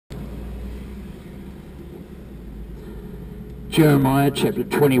Jeremiah chapter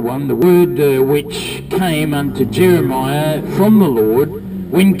 21, the word which came unto Jeremiah from the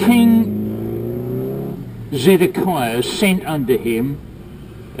Lord, when King Zedekiah sent unto him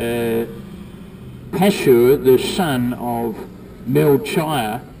Pashur the son of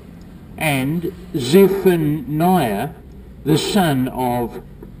Melchiah, and Zephaniah the son of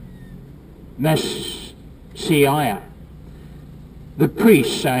Maaseiah the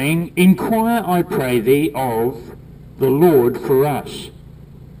priest, saying, Inquire, I pray thee, of the Lord for us.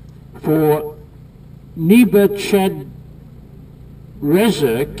 For Nebuchadrezzar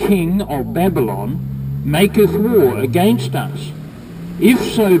king of Babylon maketh war against us. If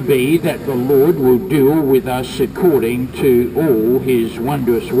so be that the Lord will deal with us according to all his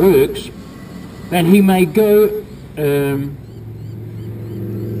wondrous works, that he may go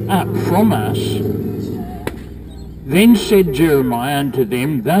up from us. Then said Jeremiah unto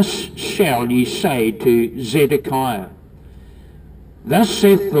them, Thus shall ye say to Zedekiah, Thus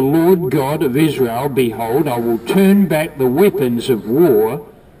saith the Lord God of Israel, Behold, I will turn back the weapons of war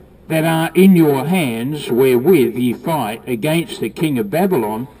that are in your hands, wherewith ye fight against the king of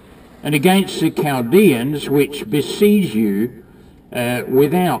Babylon, and against the Chaldeans which besiege you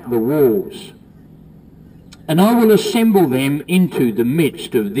without the walls. And I will assemble them into the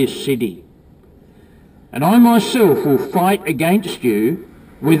midst of this city. And I myself will fight against you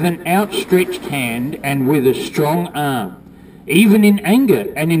with an outstretched hand and with a strong arm, even in anger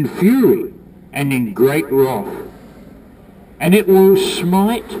and in fury and in great wrath. And I will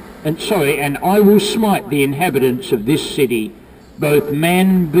smite the inhabitants of this city, both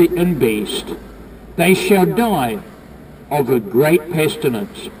man and beast. They shall die of a great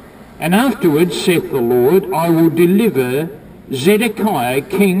pestilence. And afterwards, saith the Lord, I will deliver Zedekiah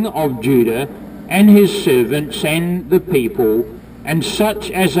king of Judah, and his servants and the people, and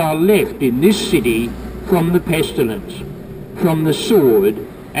such as are left in this city, from the pestilence, from the sword,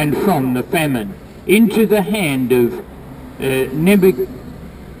 and from the famine, into the hand of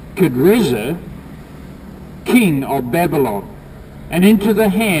Nebuchadrezzar, king of Babylon, and into the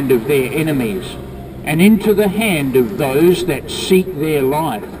hand of their enemies, and into the hand of those that seek their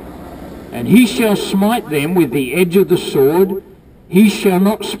life. And he shall smite them with the edge of the sword. He shall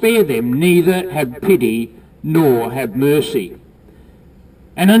not spare them, neither have pity, nor have mercy.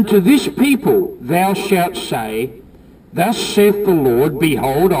 And unto this people thou shalt say, Thus saith the Lord,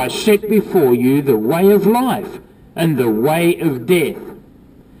 Behold, I set before you the way of life, and the way of death.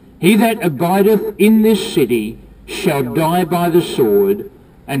 He that abideth in this city shall die by the sword,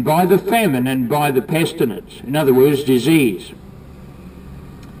 and by the famine, and by the pestilence. In other words, disease.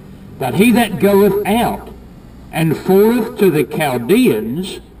 But he that goeth out, and falleth to the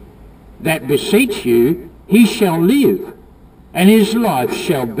Chaldeans that beseech you, he shall live, and his life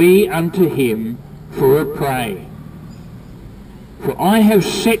shall be unto him for a prey. For I have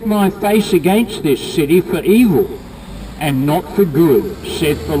set my face against this city for evil, and not for good,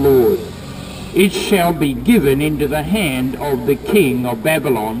 saith the Lord. It shall be given into the hand of the king of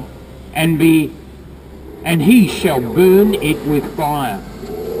Babylon, and he shall burn it with fire.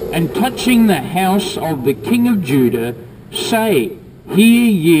 And touching the house of the king of Judah, say, Hear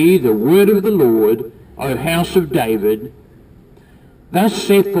ye the word of the Lord, O house of David. Thus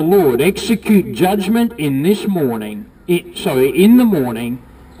saith the Lord, Execute judgment in the morning,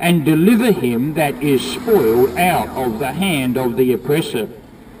 and deliver him that is spoiled out of the hand of the oppressor.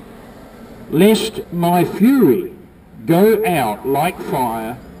 Lest my fury go out like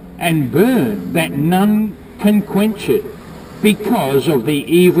fire, and burn, that none can quench it, because of the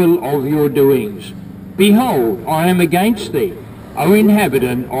evil of your doings. Behold, I am against thee, O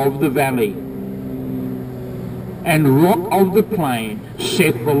inhabitant of the valley, and rock of the plain,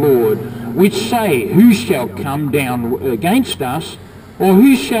 saith the Lord, which say, Who shall come down against us, or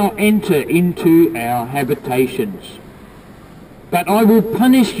who shall enter into our habitations? But I will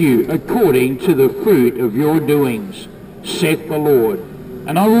punish you according to the fruit of your doings, saith the Lord.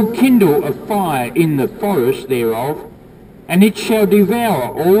 And I will kindle a fire in the forest thereof, and it shall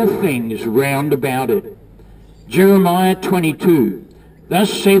devour all things round about it. Jeremiah 22.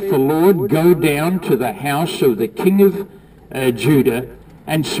 Thus saith the Lord, Go down to the house of the king of Judah,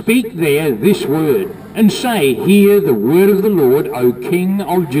 and speak there this word, and say, Hear the word of the Lord, O king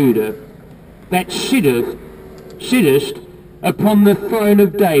of Judah, that sittest upon the throne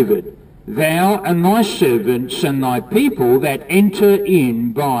of David, thou and thy servants and thy people that enter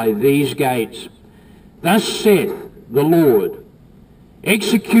in by these gates. Thus saith the Lord,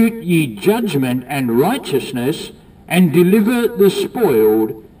 Execute ye judgment and righteousness, and deliver the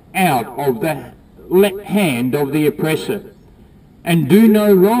spoiled out of the hand of the oppressor. And do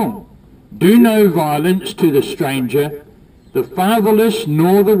no wrong, do no violence to the stranger, the fatherless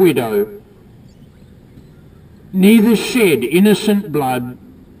nor the widow, neither shed innocent blood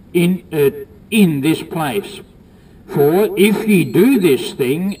in this place. For if ye do this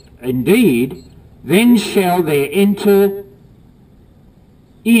thing indeed, then shall there enter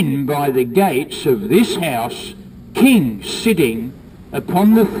in by the gates of this house kings sitting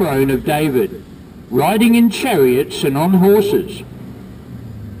upon the throne of David, riding in chariots and on horses,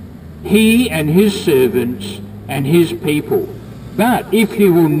 he and his servants and his people. But if ye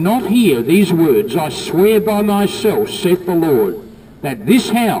will not hear these words, I swear by myself, saith the Lord, that this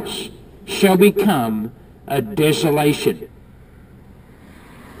house shall become a desolation.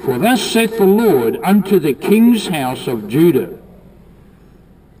 For thus saith the Lord unto the king's house of Judah,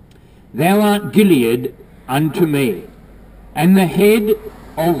 Thou art Gilead unto me, and the head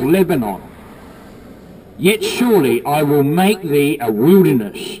of Lebanon. Yet surely I will make thee a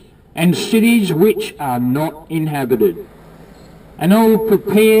wilderness, and cities which are not inhabited. And I will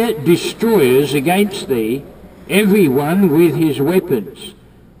prepare destroyers against thee, every one with his weapons,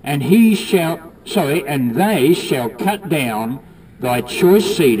 and they shall cut down thy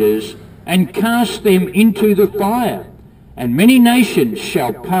choice cedars, and cast them into the fire. And many nations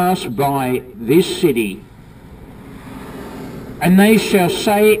shall pass by this city, and they shall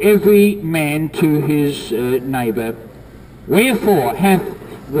say every man to his neighbour, Wherefore hath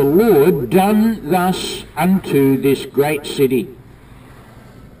the Lord done thus unto this great city?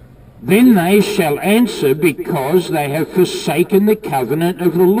 Then they shall answer, Because they have forsaken the covenant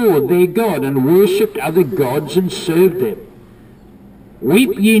of the Lord their God, and worshipped other gods, and served them.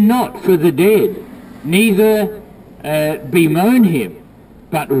 Weep ye not for the dead, neither bemoan him,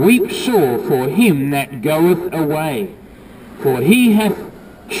 but weep sore for him that goeth away. For he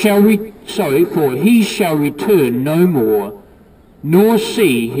shall return no more, nor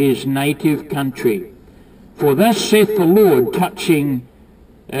see his native country. For thus saith the Lord touching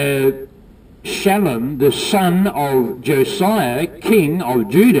Shallum, the son of Josiah, king of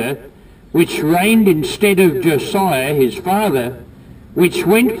Judah, which reigned instead of Josiah his father, which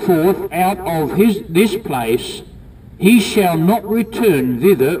went forth out of this place, he shall not return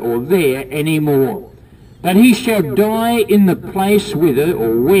thither or there any more, but he shall die in the place whither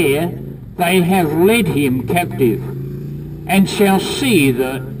or where they have led him captive, and shall see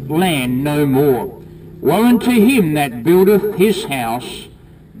the land no more. Woe unto him that buildeth his house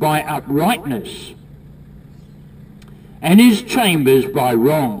by uprightness, and his chambers by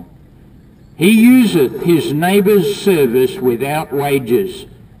wrong. He useth his neighbour's service without wages,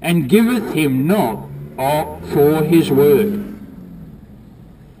 and giveth him not for his work.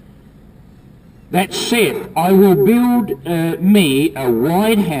 That saith, I will build me a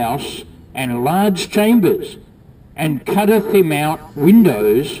wide house and large chambers, and cutteth him out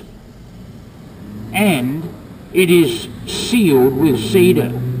windows, and it is sealed with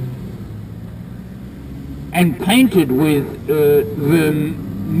cedar, and painted with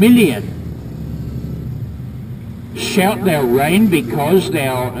vermilion. Shalt thou reign because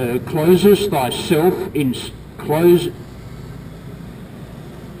thou closest thyself in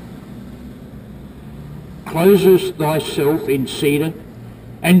cedar,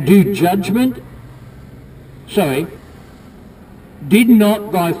 and do judgment? Did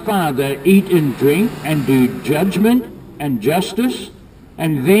not thy father eat and drink, and do judgment and justice?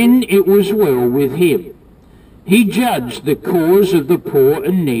 And then it was well with him. He judged the cause of the poor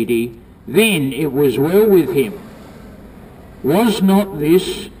and needy, then it was well with him. Was not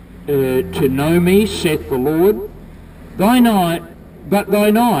this to know me, saith the Lord? But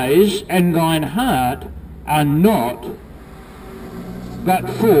thine eyes and thine heart are not, but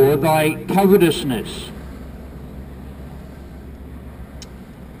for thy covetousness,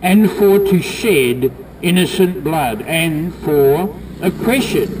 and for to shed innocent blood, and for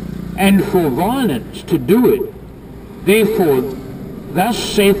oppression, and for violence to do it. Therefore, thus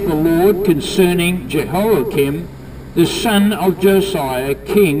saith the Lord concerning Jehoiakim, the son of Josiah,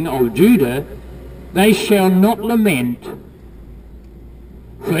 king of Judah, they shall not lament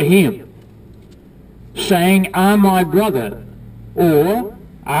for him, saying, Ah, my brother, or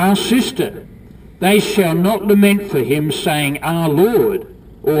our sister. They shall not lament for him, saying, Our Lord,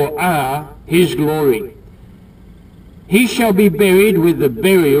 or our his glory. He shall be buried with the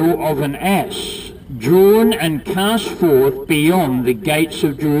burial of an ass, drawn and cast forth beyond the gates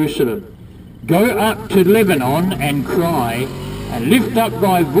of Jerusalem. Go up to Lebanon and cry, and lift up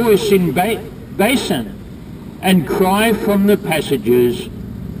thy voice in Basan, and cry from the passages,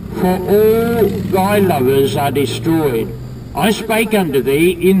 for all thy lovers are destroyed. I spake unto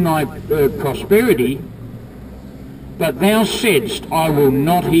thee in thy prosperity, but thou saidst, I will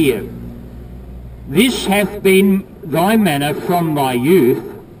not hear. This hath been thy manner from thy youth,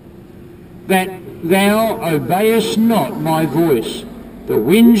 that thou obeyest not my voice. The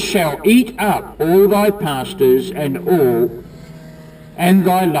wind shall eat up all thy pastors, and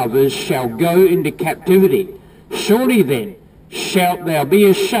thy lovers shall go into captivity. Surely then shalt thou be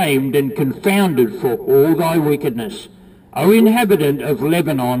ashamed and confounded for all thy wickedness, O inhabitant of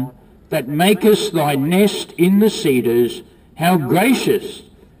Lebanon, that makest thy nest in the cedars. How gracious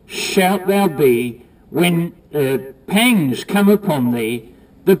shalt thou be when pangs come upon thee,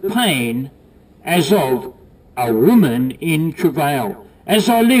 the pain as of a woman in travail. As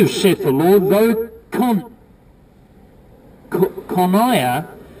I live, saith the Lord, though Coniah,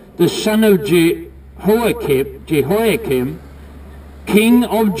 the son of Jehoiakim, king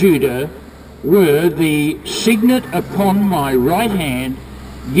of Judah, were the signet upon my right hand,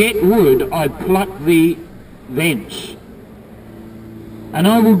 yet would I pluck thee thence. And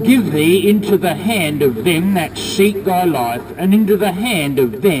I will give thee into the hand of them that seek thy life, and into the hand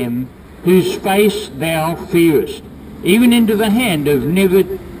of them whose face thou fearest, even into the hand of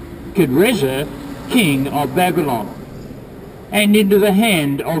Nebuchadrezzar, king of Babylon, and into the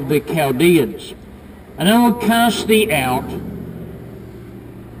hand of the Chaldeans. And I will cast thee out,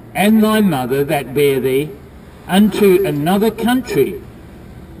 and thy mother that bare thee, unto another country,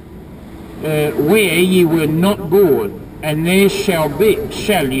 where ye were not born, and there shall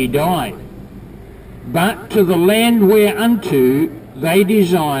ye die. But to the land whereunto they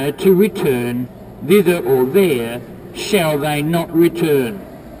desire to return, thither or there shall they not return.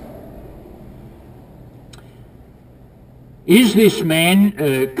 Is this man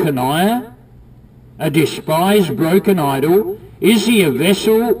Coniah, a despised broken idol? Is he a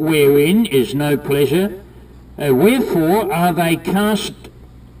vessel wherein is no pleasure? Wherefore are they cast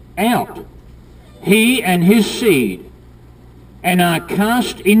out, he and his seed, and are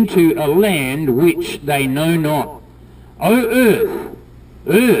cast into a land which they know not? O earth,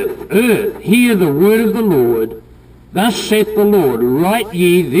 earth, earth, hear the word of the Lord. Thus saith the Lord, write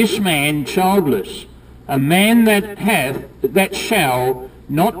ye this man childless, a man that shall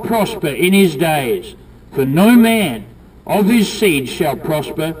not prosper in his days, for no man of his seed shall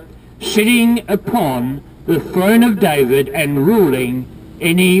prosper, sitting upon the throne of David and ruling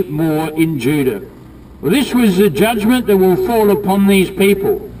any more in Judah. Well, this was the judgment that will fall upon these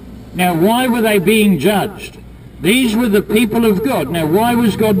people. Now, why were they being judged? These were the people of God. Now, why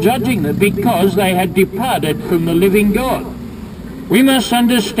was God judging them? Because they had departed from the living God. We must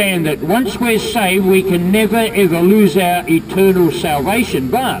understand that once we're saved, we can never ever lose our eternal salvation,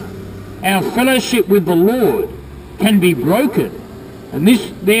 but our fellowship with the Lord can be broken. And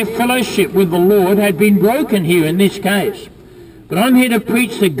their fellowship with the Lord had been broken here in this case. But I'm here to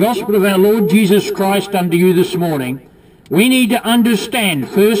preach the gospel of our Lord Jesus Christ unto you this morning. We need to understand,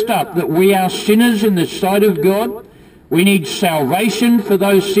 first up, that we are sinners in the sight of God. We need salvation for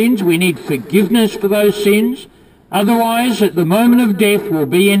those sins. We need forgiveness for those sins. Otherwise, at the moment of death, we'll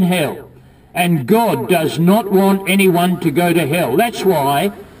be in hell. And God does not want anyone to go to hell. That's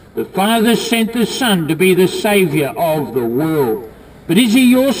why the Father sent the Son to be the Saviour of the world. But is he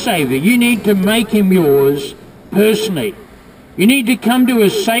your Saviour? You need to make him yours personally. You need to come to a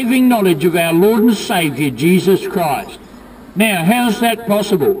saving knowledge of our Lord and Saviour, Jesus Christ. Now, how's that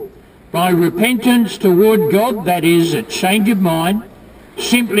possible? By repentance toward God, that is, a change of mind.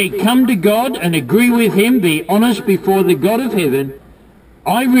 Simply come to God and agree with him, be honest before the God of heaven.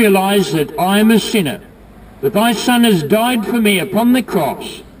 I realise that I am a sinner, that thy Son has died for me upon the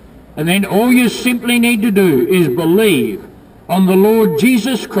cross, and then all you simply need to do is believe on the Lord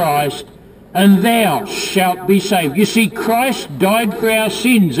Jesus Christ, and thou shalt be saved. You see, Christ died for our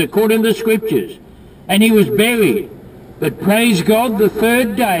sins according to the Scriptures, and he was buried. But praise God, the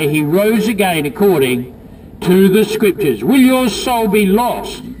third day he rose again according to the Scriptures. Will your soul be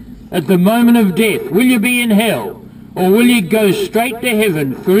lost at the moment of death? Will you be in hell? Or will you go straight to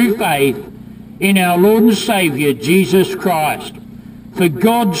heaven through faith in our Lord and Saviour, Jesus Christ? For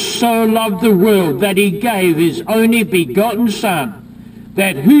God so loved the world that he gave his only begotten Son,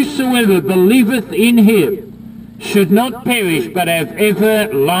 that whosoever believeth in him should not perish but have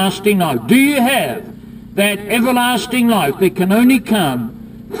everlasting life. Do you have that everlasting life that can only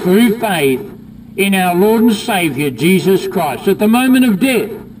come through faith in our Lord and Saviour, Jesus Christ? At the moment of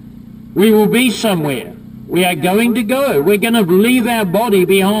death, we will be somewhere. We are going to go. We're going to leave our body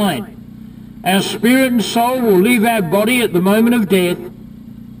behind. Our spirit and soul will leave our body at the moment of death,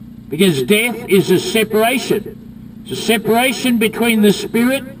 because death is a separation. It's a separation between the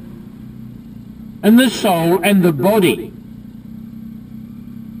spirit and the soul and the body.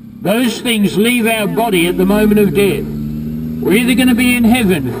 Those things leave our body at the moment of death. We're either going to be in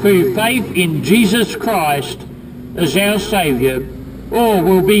heaven through faith in Jesus Christ, as our Saviour, or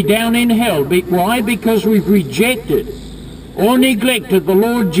will be down in hell. Why? Because we've rejected or neglected the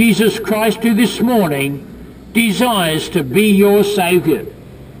Lord Jesus Christ, who this morning desires to be your Saviour.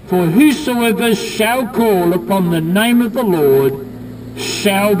 For whosoever shall call upon the name of the Lord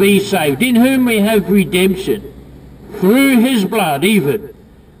shall be saved, in whom we have redemption, through his blood, even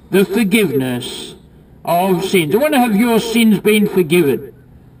the forgiveness of sins. I wonder, have your sins been forgiven?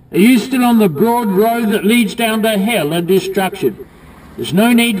 Are you still on the broad road that leads down to hell and destruction? There's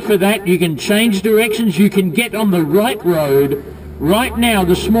no need for that. You can change directions. You can get on the right road right now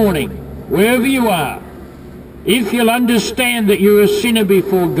this morning, wherever you are. If you'll understand that you're a sinner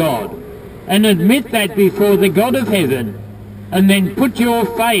before God and admit that before the God of heaven, and then put your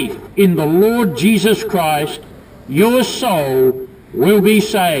faith in the Lord Jesus Christ, your soul will be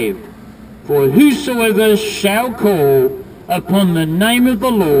saved. For whosoever shall call upon the name of the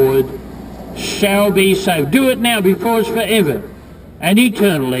Lord shall be saved. Do it now before it's forever and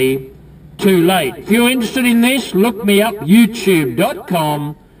eternally too late. If you're interested in this, look me up,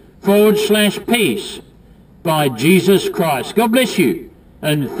 youtube.com/peace by Jesus Christ. God bless you,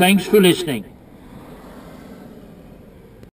 and thanks for listening.